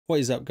What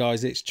is up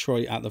guys, it's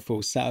Troy at The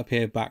Full Setup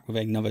here, back with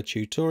another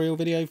tutorial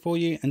video for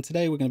you, and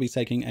today we're going to be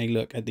taking a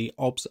look at the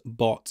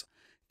Obsbot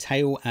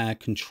tail air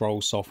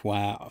control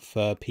software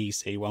for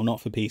PC. Well, not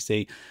for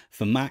PC,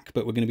 for Mac,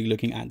 but we're going to be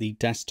looking at the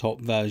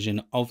desktop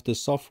version of the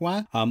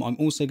software. I'm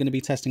also going to be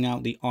testing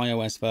out the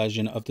iOS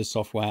version of the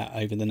software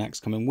over the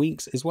next coming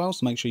weeks as well,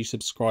 so make sure you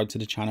subscribe to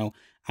the channel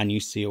and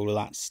you see all of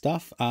that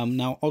stuff.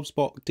 Now,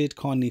 Obsbot did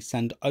kindly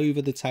send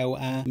over the tail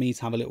air for me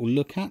to have a little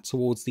look at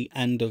towards the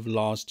end of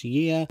last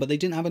year, but they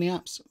didn't have any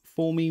apps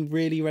for me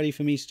really ready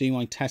for me to do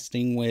my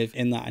testing with.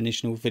 In that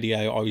initial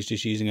video, I was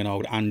just using an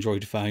old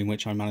Android phone,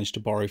 which I managed to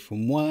borrow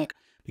from work,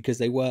 because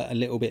they were a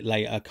little bit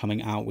later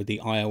coming out with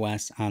the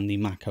iOS and the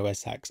Mac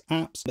OS X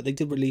apps, but they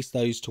did release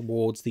those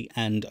towards the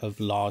end of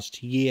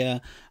last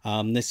year.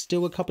 There's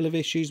still a couple of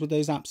issues with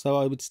those apps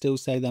though. I would still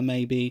say there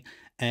may be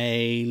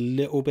a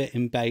little bit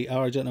in beta.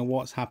 I don't know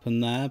what's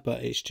happened there,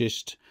 but it's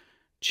just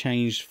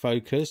changed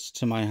focus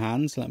to my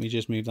hands. Let me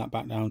just move that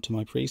back down to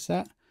my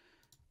preset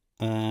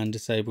and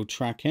disable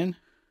tracking.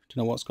 Don't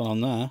know what's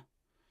gone on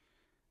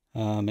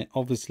there. It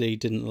obviously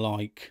didn't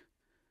like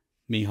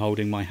me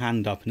holding my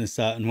hand up in a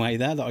certain way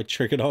there, that I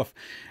triggered off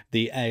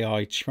the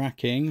AI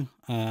tracking.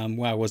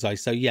 Where was I?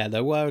 So yeah,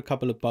 there were a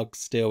couple of bugs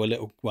still, a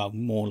little, well,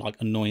 more like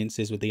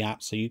annoyances with the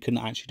app. So you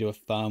couldn't actually do a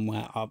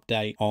firmware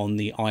update on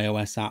the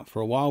iOS app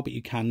for a while, but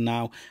you can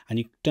now. And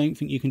you don't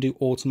think you can do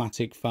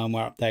automatic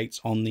firmware updates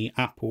on the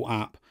Apple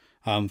app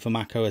for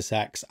Mac OS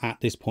X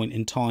at this point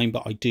in time,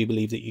 but I do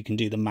believe that you can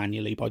do them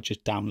manually by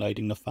just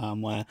downloading the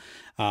firmware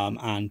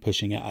and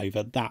pushing it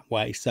over that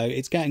way. So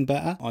it's getting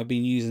better. I've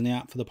been using the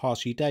app for the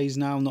past few days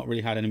now, not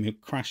really had any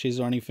crashes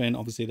or anything.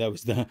 Obviously there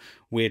was the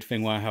weird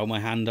thing where I held my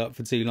hand up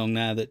for too long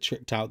there that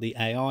tricked out the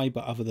AI,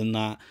 but other than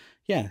that,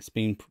 yeah, it's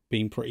been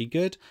pretty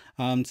good.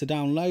 To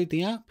download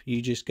the app,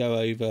 you just go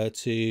over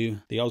to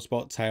the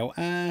Obsbot tail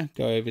air,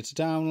 go over to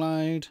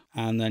download,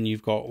 and then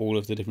you've got all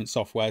of the different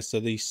software. So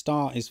the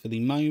start is for the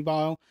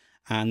mobile,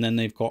 and then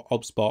they've got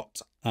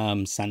Obsbot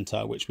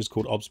Center, which was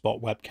called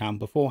Obsbot Webcam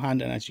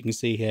beforehand. And as you can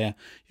see here,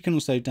 you can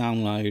also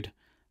download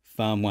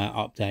firmware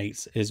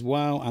updates as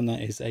well, and there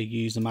is a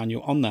user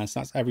manual on there. So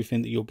that's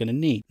everything that you're going to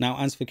need. Now,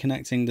 as for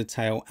connecting the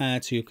tail air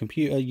to your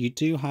computer, you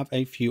do have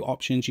a few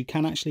options. You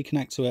can actually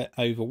connect to it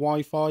over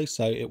Wi-Fi,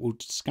 so it will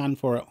scan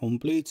for it on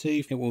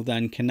Bluetooth. It will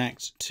then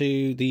connect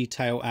to the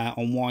tail air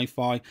on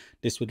Wi-Fi.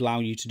 This would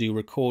allow you to do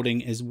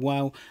recording as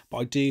well, but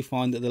I do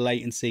find that the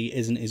latency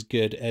isn't as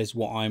good as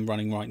what I'm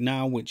running right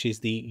now, which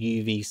is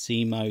the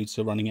UVC mode,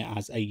 so running it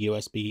as a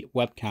USB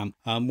webcam.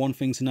 One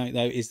thing to note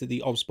though is that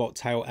the Obsbot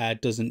tail air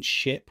doesn't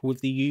ship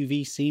with the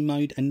UVC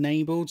mode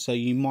enabled, so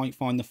you might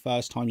find the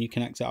first time you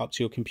connect it up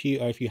to your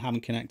computer, if you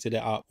haven't connected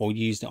it up or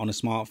used it on a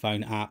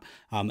smartphone app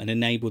and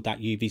enabled that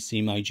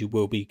UVC mode, you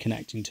will be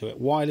connecting to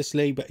it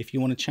wirelessly. But if you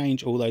want to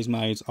change all those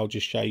modes, I'll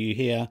just show you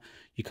here.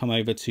 You come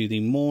over to the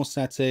more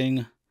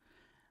setting,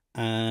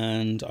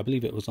 and I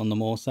believe it was on the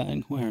more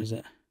setting. Where is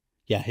it?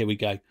 Yeah, here we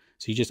go.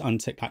 So you just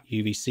untick that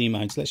UVC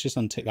mode. So let's just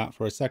untick that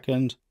for a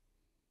second.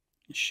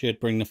 It should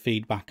bring the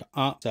feedback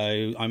up.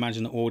 So I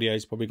imagine the audio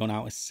has probably gone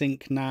out of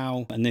sync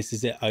now, and this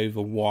is it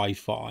over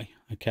Wi-Fi.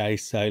 Okay,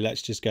 so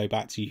let's just go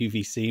back to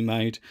UVC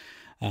mode.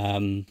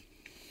 It's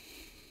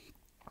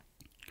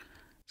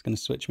going to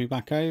switch me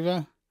back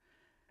over.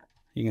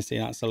 You can see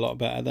that's a lot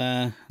better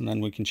there, and then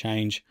we can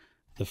change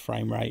the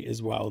frame rate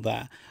as well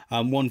there.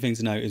 One thing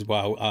to note as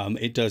well,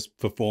 it does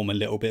perform a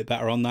little bit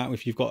better on that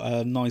if you've got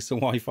a nicer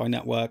Wi-Fi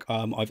network.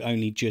 I've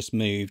only just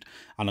moved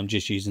and I'm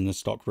just using the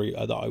stock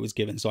router that I was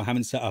given, so I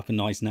haven't set up a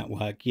nice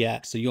network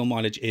yet, so your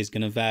mileage is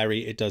going to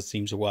vary. It does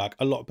seem to work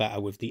a lot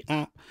better with the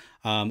app,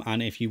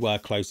 and if you were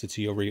closer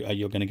to your router,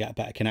 you're going to get a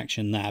better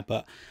connection there.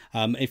 But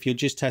if you're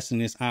just testing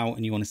this out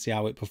and you want to see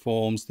how it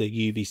performs,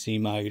 the UVC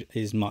mode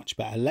is much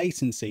better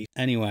latency.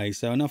 Anyway,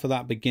 so enough of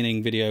that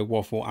beginning video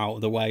waffle out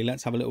of the way.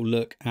 Let's have a little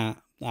look at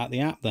the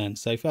app then.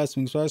 So first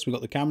things first, we've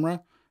got the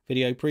camera,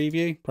 video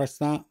preview. Press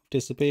that,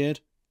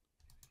 disappeared.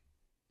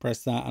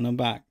 Press that and I'm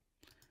back.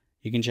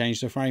 You can change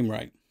the frame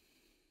rate.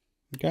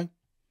 Okay.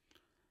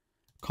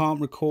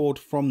 Can't record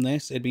from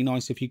this. It'd be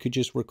nice if you could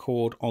just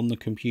record on the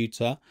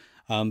computer,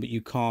 but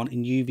you can't.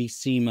 In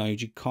UVC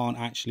mode, you can't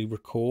actually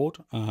record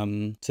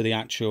to the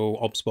actual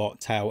Obsbot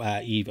tail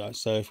air either.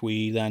 So if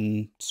we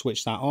then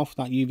switch that off,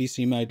 that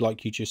UVC mode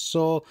like you just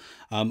saw,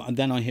 and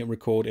then I hit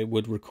record, it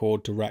would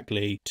record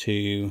directly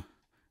to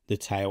the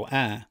tail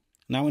air.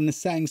 Now in the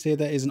settings here,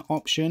 there is an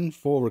option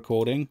for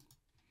recording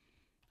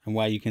and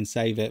where you can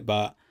save it,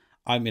 but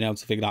I haven't been able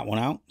to figure that one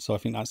out. So I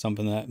think that's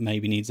something that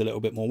maybe needs a little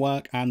bit more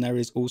work. And there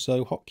is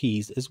also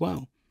hotkeys as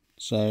well.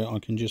 So I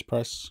can just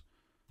press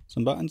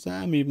some buttons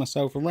there, move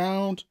myself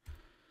around.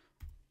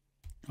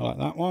 I like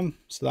that one.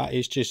 So that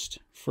is just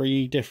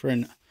 3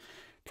 different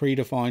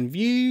predefined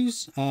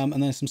views.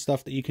 And there's some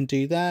stuff that you can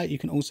do there. You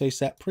can also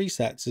set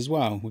presets as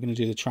well. We're going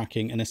to do the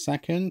tracking in a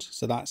second.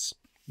 So that's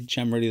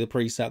generally the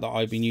preset that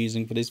I've been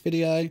using for this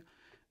video.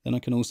 Then I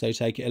can also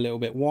take it a little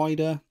bit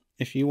wider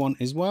if you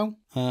want as well,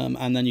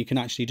 and then you can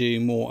actually do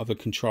more of a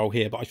control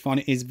here, but I find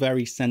it is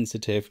very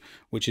sensitive,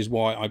 which is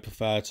why I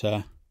prefer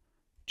to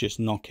just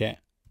knock it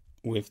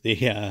with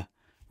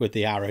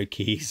the arrow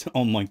keys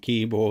on my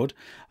keyboard,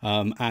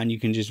 and you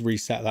can just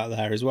reset that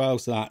there as well.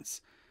 So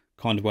that's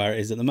kind of where it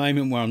is at the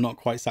moment, where I'm not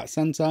quite sat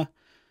center.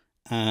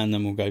 And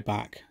then we'll go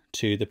back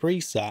to the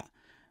preset.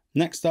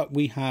 Next up,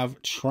 we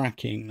have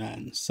tracking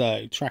then.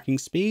 So tracking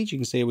speed, you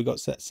can see we got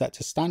set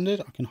to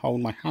standard. I can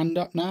hold my hand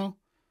up now.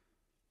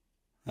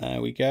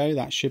 There we go.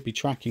 That should be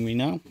tracking me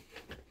now.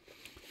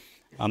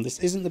 This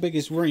isn't the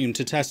biggest room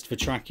to test for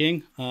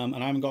tracking, and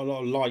I haven't got a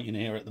lot of light in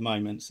here at the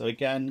moment. So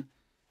again,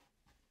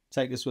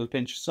 take this with a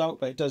pinch of salt,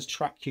 but it does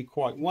track you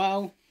quite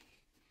well.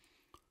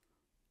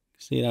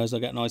 See those, I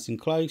get nice and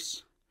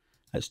close.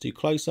 Let's do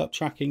close-up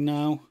tracking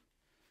now.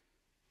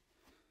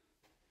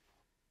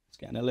 It's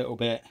getting a little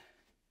bit,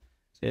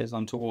 see as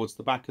I'm towards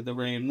the back of the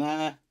room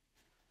there,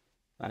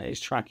 that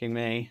is tracking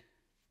me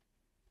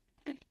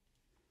a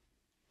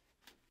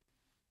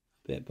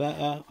bit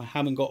better. I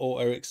haven't got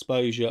auto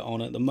exposure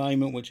on at the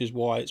moment, which is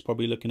why it's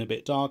probably looking a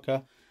bit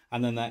darker.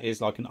 And then there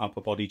is like an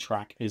upper body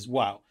track as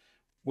well,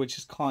 which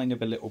is kind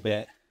of a little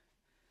bit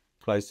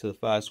close to the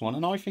first one.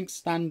 And I think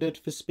standard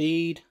for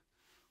speed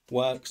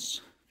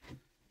works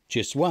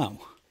just well.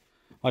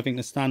 I think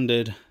the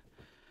standard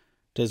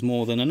does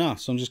more than enough.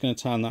 So I'm just going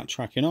to turn that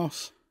tracking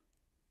off.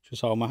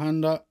 Just hold my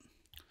hand up.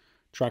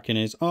 Tracking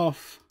is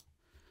off.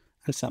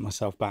 And set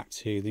myself back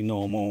to the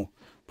normal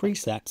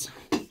presets.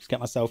 Just get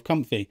myself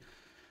comfy.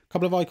 A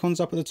couple of icons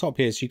up at the top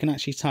here, so you can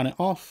actually turn it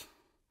off.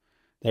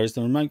 There is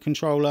the remote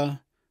controller.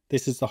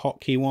 This is the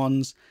hotkey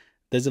ones.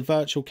 There's a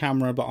virtual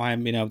camera, but I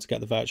haven't been able to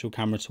get the virtual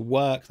camera to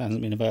work. There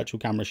hasn't been a virtual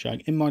camera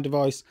showing in my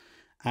device.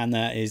 And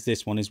there is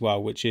this one as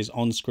well, which is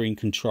on-screen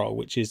control,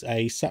 which is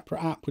a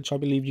separate app, which I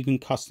believe you can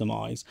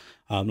customize,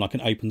 like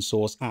an open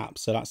source app.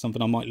 So that's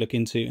something I might look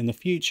into in the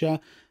future,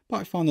 but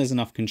I find there's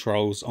enough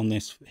controls on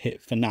this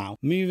hit for now.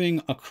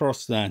 Moving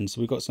across then, so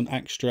we've got some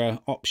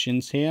extra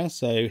options here.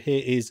 So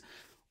here is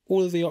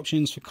all of the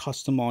options for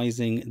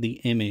customizing the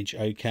image.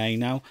 Okay,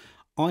 now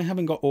I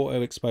haven't got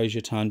auto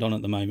exposure turned on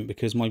at the moment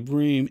because my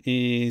room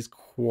is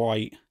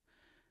quite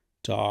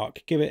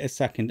dark. Give it a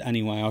second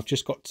anyway. I've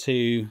just got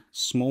two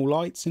small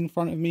lights in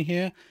front of me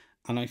here,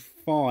 and I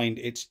find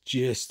it's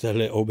just a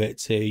little bit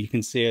too, you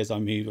can see as I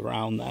move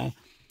around there,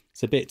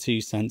 it's a bit too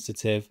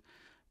sensitive.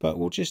 But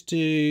we'll just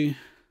do,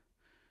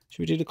 should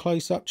we do the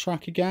close-up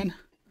track again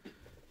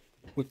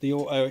with the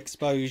auto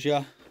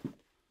exposure?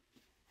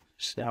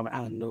 See how it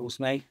handles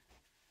me.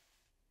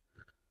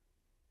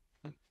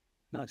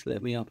 That's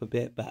lit me up a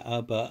bit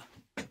better, but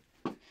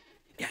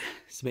yeah,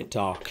 it's a bit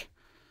dark.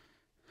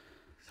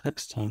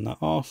 Let's turn that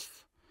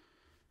off.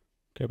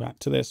 Go back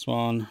to this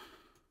one.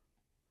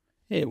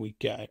 Here we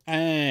go.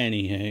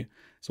 Anywho,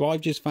 so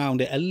I've just found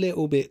it a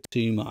little bit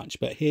too much,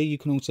 but here you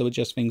can also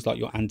adjust things like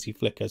your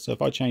anti-flicker. So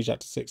if I change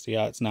that to 60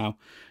 Hertz now,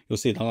 you'll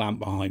see the lamp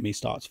behind me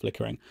starts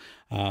flickering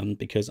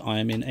because I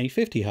am in a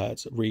 50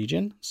 Hertz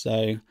region.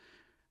 So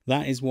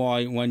that is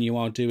why when you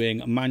are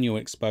doing manual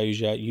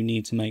exposure, you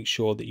need to make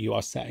sure that you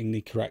are setting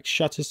the correct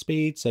shutter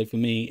speed. So for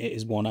me, it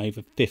is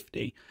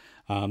 1/50.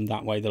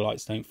 That way the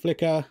lights don't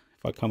flicker.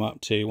 If I come up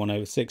to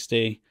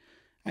 1/60,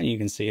 and you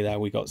can see there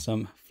we got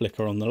some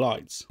flicker on the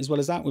lights. As well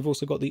as that, we've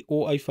also got the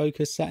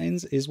autofocus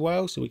settings as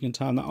well, so we can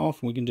turn that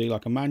off and we can do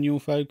like a manual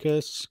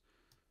focus.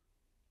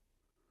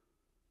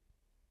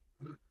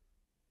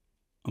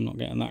 I'm not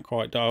getting that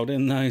quite dialed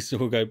in though, so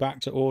we'll go back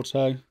to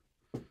auto.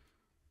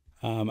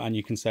 And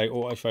you can say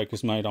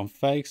autofocus mode on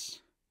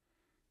face.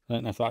 I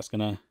don't know if that's going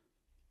to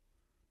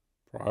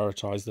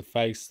prioritize the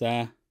face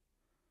there.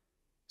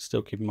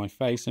 Still keeping my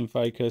face in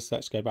focus.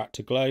 Let's go back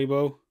to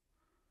global.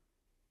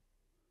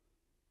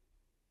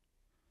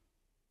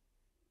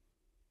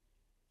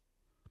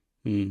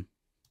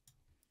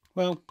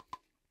 Well,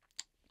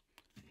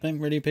 don't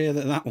really appear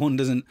that that one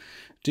doesn't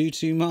do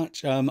too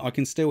much. I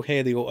can still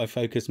hear the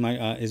autofocus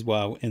motor as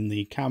well in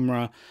the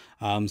camera,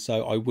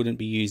 so I wouldn't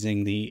be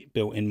using the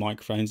built-in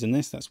microphones in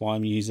this. That's why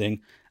I'm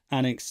using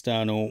an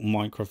external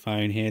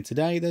microphone here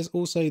today. There's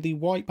also the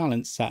white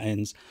balance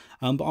settings,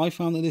 but I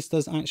found that this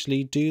does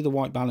actually do the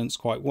white balance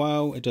quite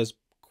well. It does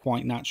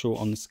quite natural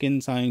on the skin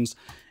tones.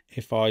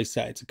 If I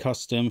set it to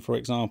custom, for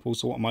example,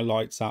 so what my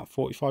light's at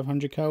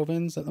 4500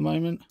 kelvins at the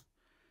moment,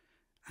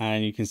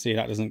 and you can see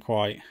that doesn't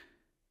quite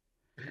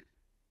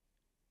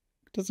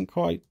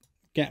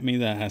get me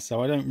there,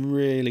 so I don't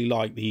really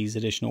like these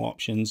additional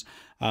options.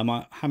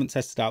 I haven't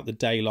tested out the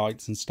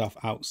daylights and stuff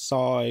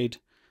outside.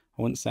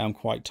 I wouldn't say I'm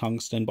quite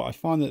tungsten, but I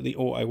find that the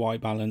auto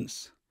white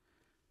balance,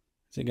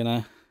 is it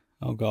gonna,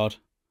 oh god,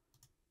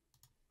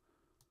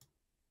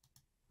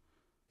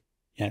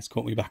 yeah, it's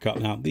caught me back up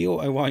now. The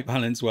auto white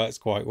balance works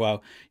quite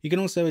well. You can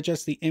also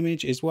adjust the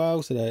image as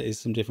well, so there is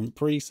some different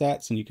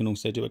presets, and you can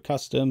also do a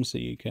custom, so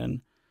you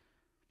can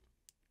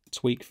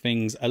tweak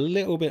things a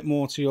little bit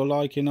more to your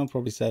liking. I'll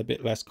probably say a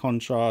bit less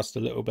contrast, a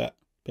little bit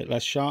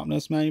less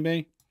sharpness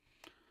maybe.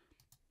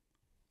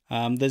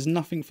 There's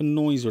nothing for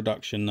noise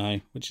reduction though,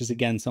 which is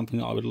again something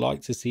that I would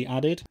like to see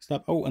added.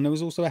 Oh, and there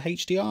was also a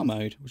HDR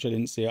mode, which I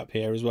didn't see up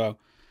here as well.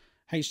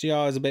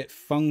 HDR is a bit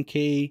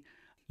funky.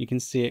 You can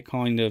see it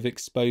kind of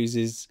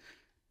exposes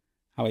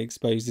how it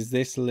exposes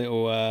this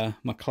little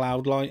my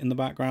cloud light in the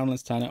background.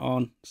 Let's turn it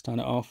on. Let's turn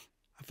it off.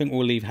 I think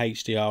we'll leave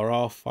HDR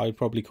off. I would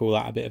probably call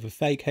that a bit of a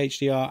fake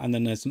HDR. And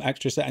then there's some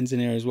extra settings in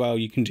here as well.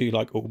 You can do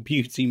like all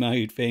beauty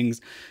mode things.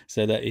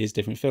 So that is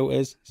different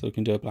filters. So we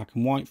can do a black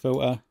and white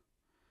filter,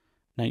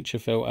 nature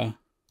filter,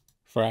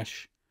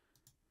 fresh.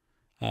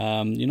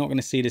 You're not going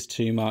to see this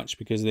too much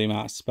because of the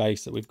amount of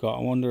space that we've got.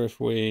 I wonder if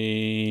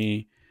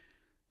we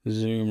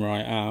zoom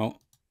right out.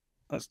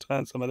 Let's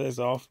turn some of this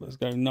off. Let's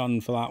go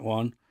none for that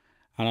one.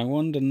 And I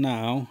wonder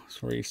now,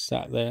 let's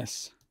reset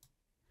this.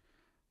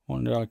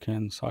 Wonder I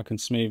can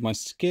smooth my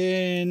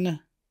skin,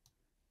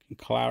 can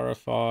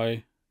clarify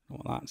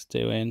what that's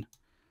doing,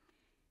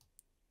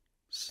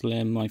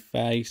 slim my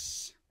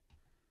face.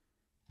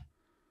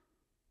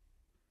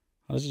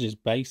 Oh, this is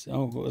just base.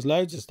 Oh, there's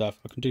loads of stuff.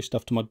 I can do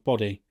stuff to my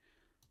body,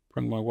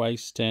 bring my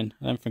waist in.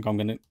 I don't think I'm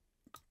gonna.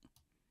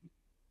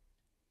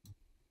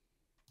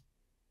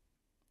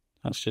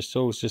 That's just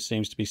always just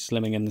seems to be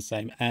slimming in the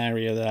same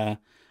area there.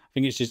 I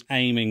think it's just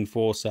aiming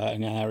for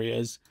certain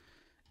areas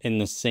in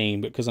the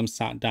scene, but because I'm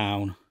sat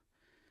down,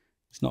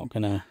 it's not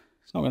gonna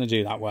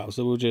do that well.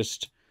 So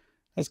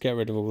let's get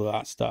rid of all of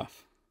that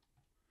stuff.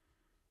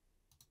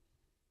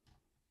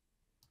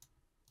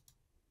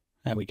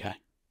 There we go.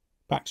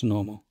 Back to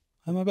normal.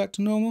 Am I back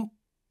to normal?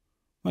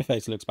 My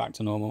face looks back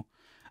to normal.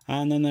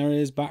 And then there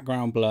is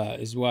background blur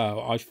as well.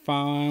 I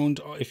found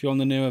if you're on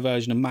the newer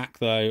version of Mac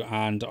though,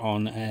 and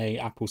on a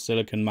Apple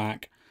Silicon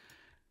Mac,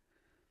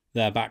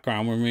 their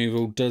background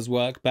removal does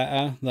work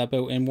better, their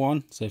built-in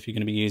one. So if you're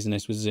going to be using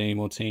this with Zoom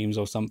or Teams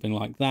or something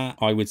like that,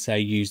 I would say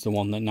use the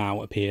one that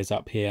now appears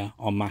up here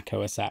on Mac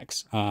OS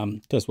X.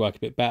 Does work a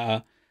bit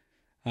better.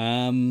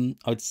 I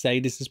would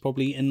say this is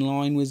probably in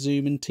line with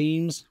Zoom and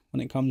Teams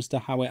when it comes to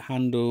how it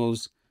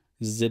handles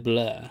the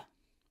blur.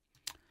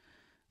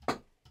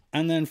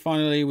 And then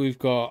finally, we've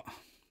got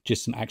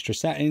just some extra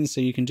settings.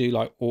 So you can do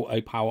like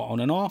auto power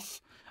on and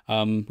off.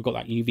 We've got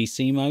that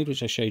UVC mode,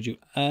 which I showed you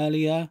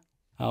earlier.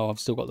 Oh,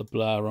 I've still got the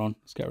blur on.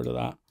 Let's get rid of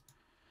that.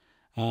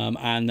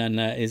 And then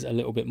there is a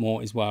little bit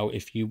more as well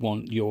if you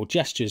want your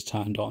gestures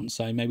turned on.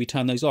 So maybe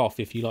turn those off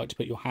if you like to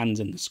put your hands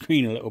in the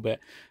screen a little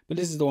bit. But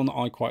this is the one that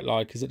I quite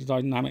like. Is it the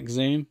dynamic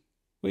zoom?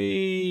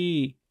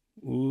 Wee!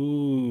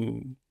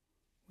 Ooh!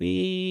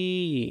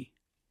 Wee!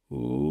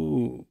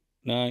 Ooh!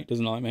 No, it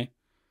doesn't like me.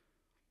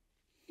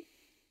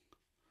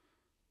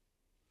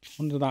 I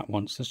wonder that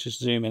once. Let's just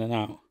zoom in and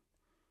out.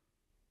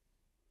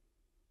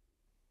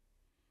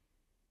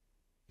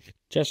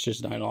 Gestures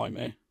don't like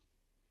me.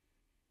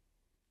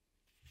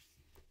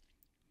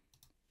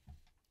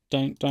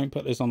 Don't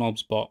put this on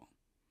Obsbot.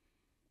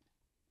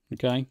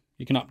 Okay,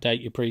 you can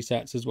update your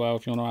presets as well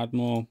if you want to add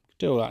more.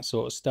 Do all that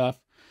sort of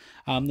stuff.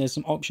 There's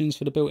some options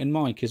for the built-in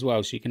mic as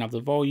well, so you can have the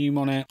volume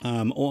on it,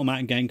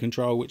 automatic gain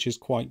control, which is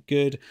quite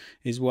good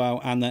as well,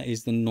 and there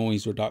is the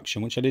noise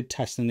reduction, which I did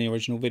test in the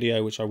original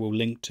video, which I will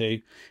link to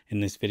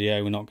in this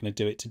video. We're not going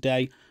to do it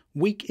today.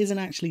 Weak isn't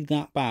actually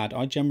that bad.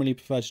 I generally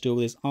prefer to do all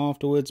this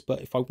afterwards,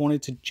 but if I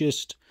wanted to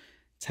just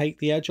take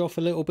the edge off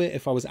a little bit,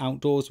 if I was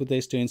outdoors with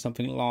this doing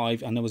something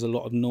live and there was a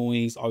lot of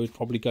noise, I would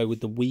probably go with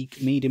the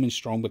weak. Medium and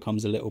strong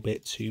becomes a little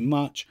bit too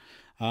much.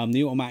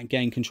 The automatic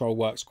gain control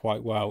works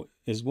quite well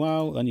as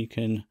well. Then you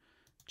can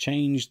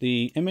change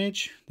the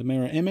image, the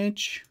mirror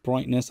image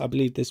brightness. I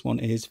believe this one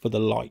is for the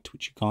light,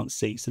 which you can't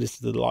see. So this is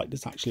the light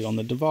that's actually on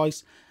the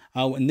device.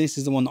 Oh, and this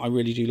is the one that I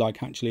really do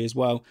like actually as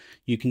well.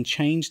 You can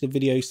change the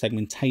video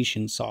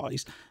segmentation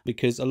size,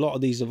 because a lot of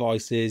these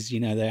devices,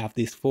 you know, they have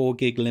this 4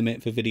 gig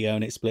limit for video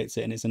and it splits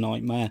it and it's a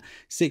nightmare.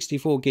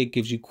 64 gig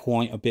gives you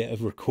quite a bit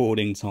of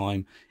recording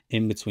time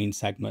in between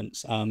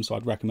segments. So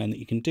I'd recommend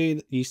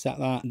that you set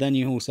that. Then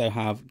you also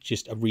have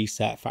just a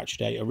reset, factory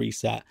data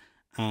reset,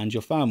 and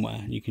your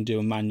firmware. You can do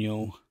a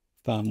manual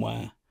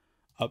firmware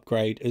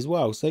upgrade as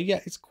well. So yeah,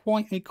 it's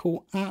quite a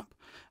cool app.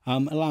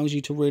 Allows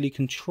you to really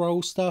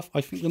control stuff.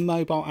 I think the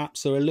mobile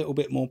apps are a little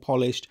bit more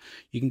polished.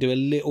 You can do a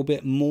little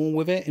bit more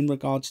with it in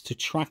regards to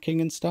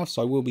tracking and stuff.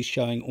 So I will be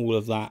showing all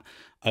of that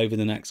over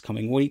the next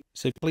coming week.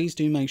 So please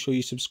do make sure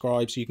you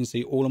subscribe so you can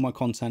see all of my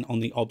content on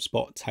the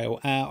Obsbot Tail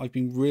Air. I've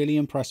been really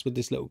impressed with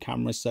this little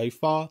camera so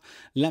far.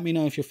 Let me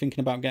know if you're thinking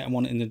about getting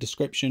one in the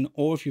description,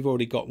 or if you've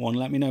already got one,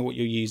 let me know what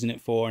you're using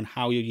it for and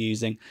how you're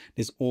using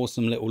this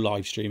awesome little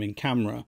live streaming camera.